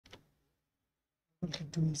Welcome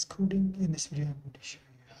to Ease Coding. In this video, I'm going to show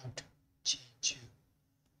you how to change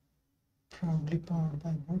proudly powered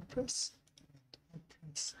by WordPress with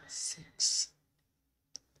WordPress 6.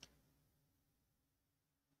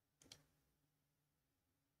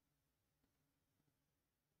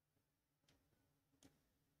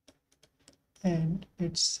 And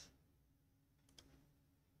it's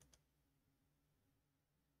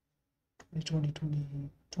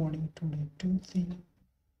 2022 theme.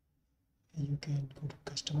 You can go to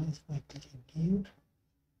customize by clicking here,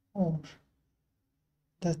 or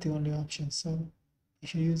that's the only option. So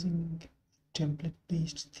if you're using template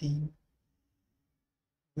based theme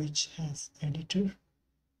which has editor,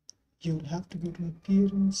 you'll have to go to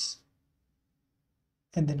appearance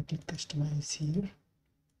and then click customize here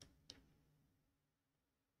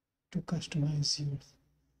to customize your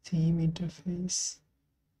theme interface.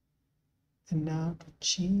 And now to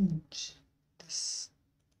change this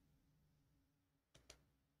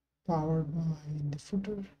powered by in the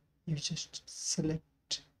footer, you just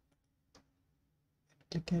select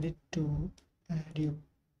and click edit to add your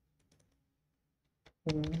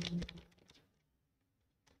own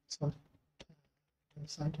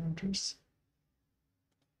website address.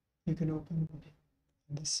 You can open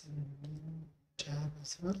this in a new tab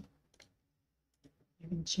as well. You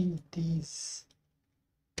can change these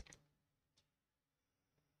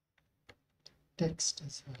text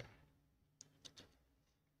as well.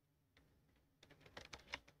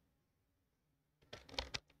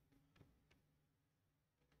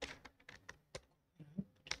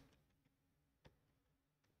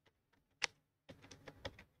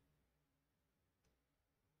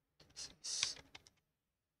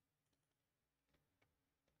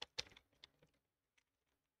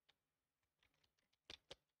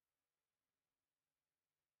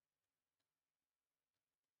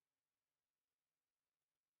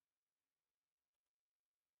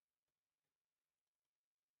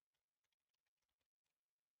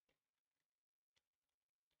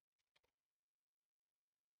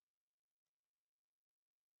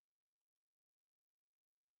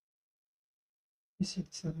 You see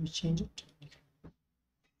this, let me change it.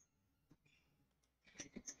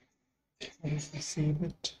 If we save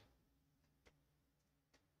it,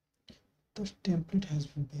 the template has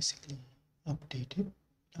been basically updated.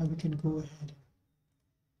 Now we can go ahead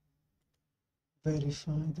and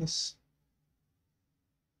verify this.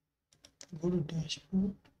 Go to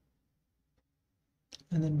dashboard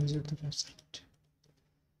and then visit the website.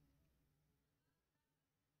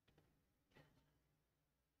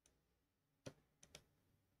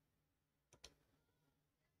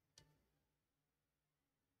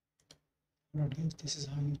 Alright guys, this is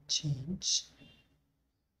how you change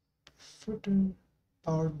footer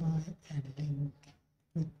powered by and link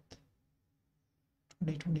with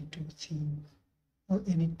 2022 theme or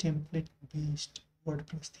any template based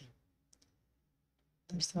WordPress theme.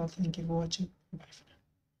 That's all. Thank you for watching. Bye for now.